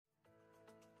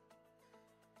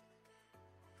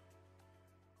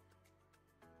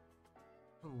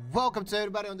Welcome to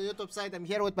everybody on the YouTube side. I'm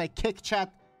here with my kick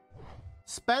chat.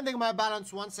 Spending my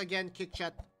balance once again, kick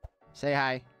chat. Say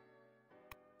hi.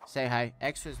 Say hi.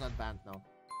 Extra is not banned, no.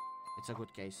 It's a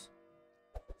good case.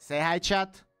 Say hi,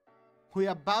 chat.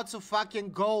 We're about to fucking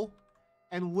go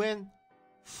and win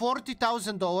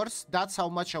 $40,000. That's how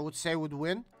much I would say would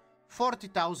win.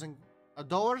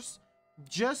 $40,000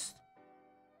 just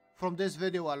from this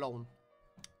video alone.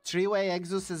 Three-way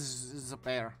Exus is a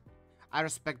pair. I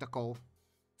respect the call.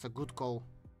 It's a good call.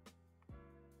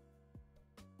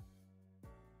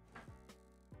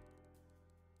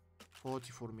 $40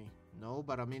 for me. No,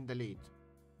 but I'm in the lead.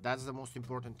 That's the most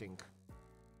important thing.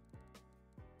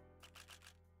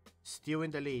 Still in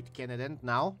the lead. Can it end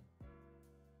now?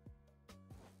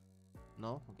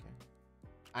 No? Okay.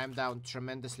 I'm down.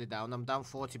 Tremendously down. I'm down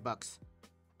 $40.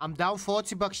 I'm down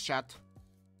 $40, chat.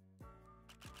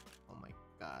 Oh my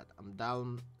god. I'm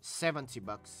down $70.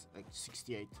 Like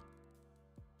 68.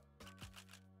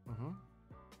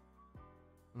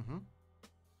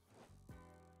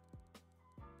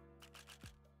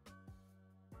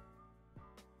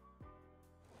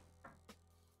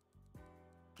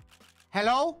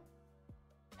 Hello?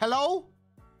 Hello?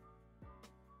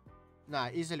 Nah,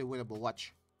 easily winnable.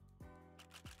 Watch.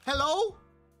 Hello?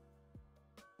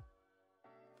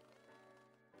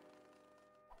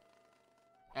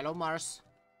 Hello, Mars.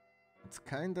 It's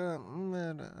kinda...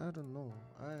 I don't know.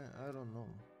 I don't know.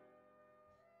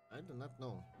 I do not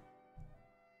know.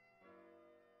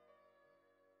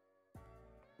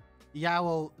 Yeah,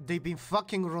 well, they've been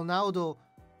fucking Ronaldo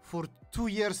for 2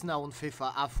 years now on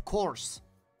FIFA. Of course.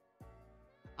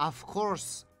 Of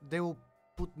course, they will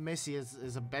put Messi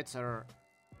as a better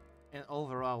and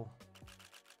overall.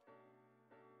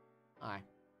 Aye.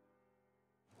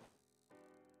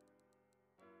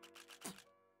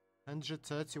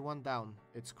 131 down.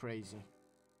 It's crazy.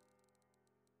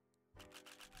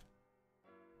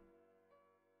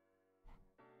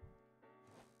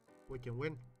 We can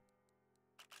win.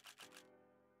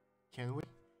 Can we?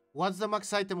 What's the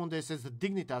max item on this? It's the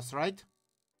Dignitas, right?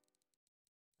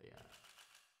 Yeah.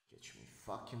 Catch me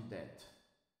fucking dead.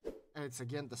 And it's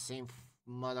again the same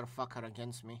motherfucker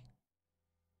against me.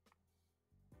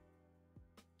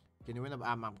 Can you win?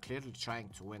 I'm clearly trying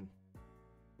to win.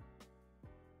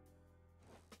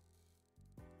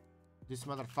 This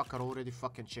motherfucker already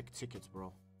fucking checked tickets,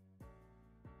 bro.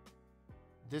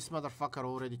 This motherfucker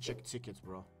already checked tickets,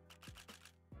 bro.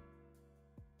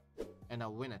 And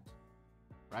I'll win it.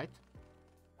 Right?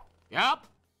 Yup!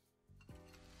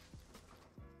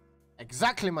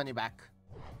 Exactly, money back.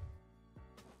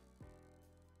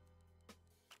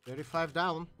 35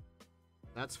 down.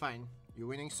 That's fine. You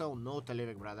winning, so no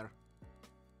Televic, brother.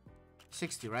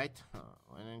 60, right? Oh,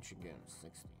 why don't you get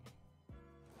 60?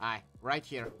 Aye, right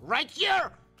here. Right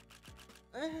here!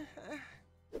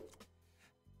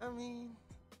 I mean...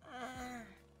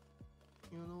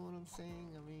 you know what I'm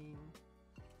saying? I mean...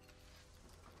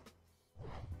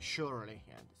 Surely.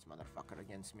 Yeah, this motherfucker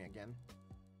against me again.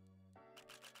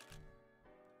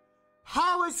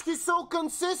 How is he so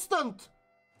consistent?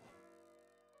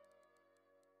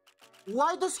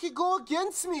 Why does he go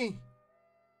against me?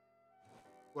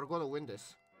 We're gonna win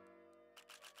this.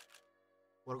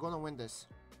 We're gonna win this.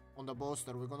 On the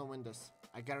bolster, we're gonna win this.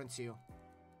 I guarantee you.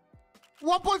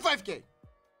 1.5k!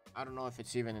 I don't know if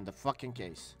it's even in the fucking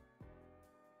case.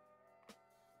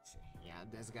 Yeah,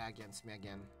 this guy against me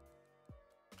again.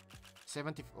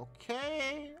 70.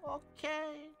 Okay,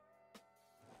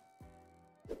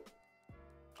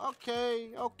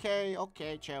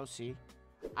 okay, Chelsea.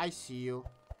 I see you.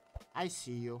 I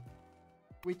see you.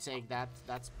 We take that.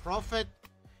 That's profit.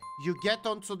 You get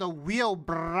onto the wheel,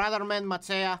 brother man,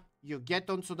 Matea. You get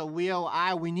onto the wheel.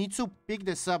 We need to pick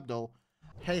this up, though.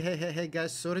 Hey,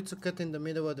 guys. Sorry to cut in the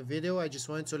middle of the video. I just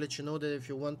wanted to let you know that if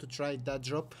you want to try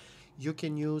DatDrop, you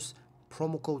can use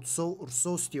promo code Soul or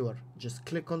Soulstealer. Just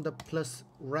click on the plus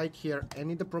right here and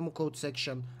in the promo code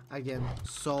section, again,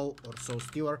 Soul or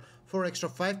Soulstealer, for extra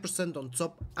 5% on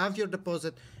top of your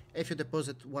deposit. If you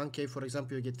deposit 1k, for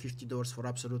example, you get $50 for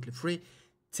absolutely free.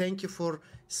 Thank you for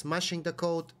smashing the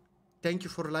code. Thank you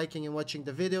for liking and watching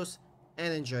the videos,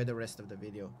 and enjoy the rest of the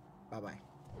video. Bye-bye.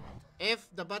 If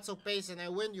the battle pays and I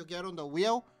win, you get on the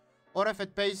wheel. Or if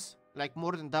it pays like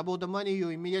more than double the money, you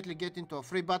immediately get into a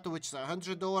free battle, which is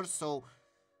 $100. So,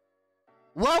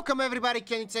 welcome everybody.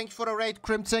 Kenny, thank you for the raid.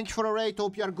 Crim, thank you for the raid.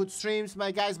 Hope you are good streams,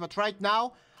 my guys. But right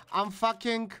now, I'm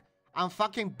fucking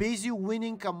busy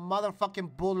winning a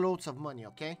motherfucking boatloads of money,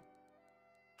 okay?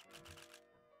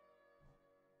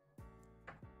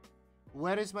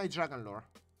 Where is my Dragon Lore?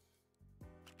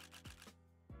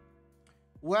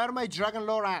 Where my Dragon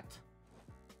Lore at?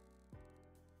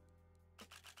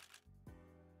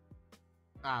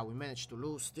 Ah, we managed to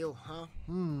lose still, huh?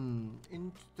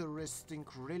 Interesting,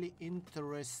 really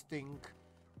interesting.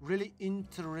 Really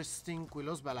interesting. We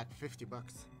lost by like 50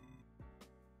 bucks.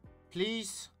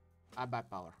 Please, I buy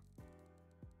power.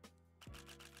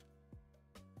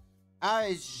 Ah,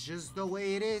 it's just the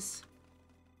way it is.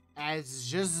 It's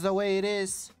just the way it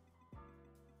is.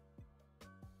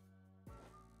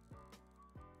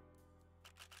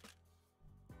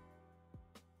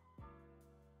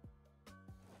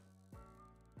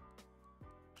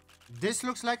 This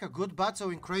looks like a good battle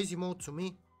in crazy mode to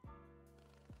me.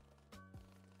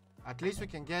 At least we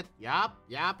can get... Yup,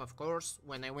 of course.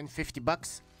 When I win 50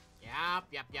 bucks. Yup.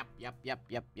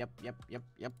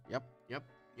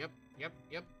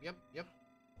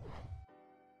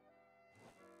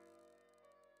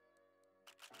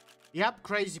 Yup,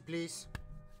 crazy, please.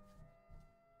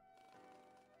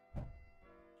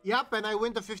 Yup, and I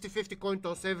win the 50-50 coin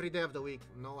toss every day of the week.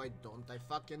 No, I don't. I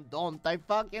fucking don't.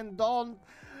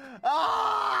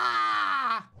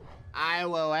 Ah!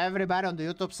 Well, everybody on the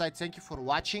YouTube side, thank you for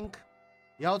watching.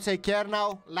 Y'all take care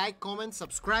now. Like, comment,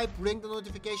 subscribe, ring the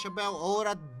notification bell, all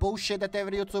that bullshit that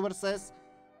every YouTuber says.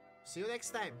 See you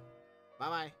next time.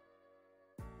 Bye-bye.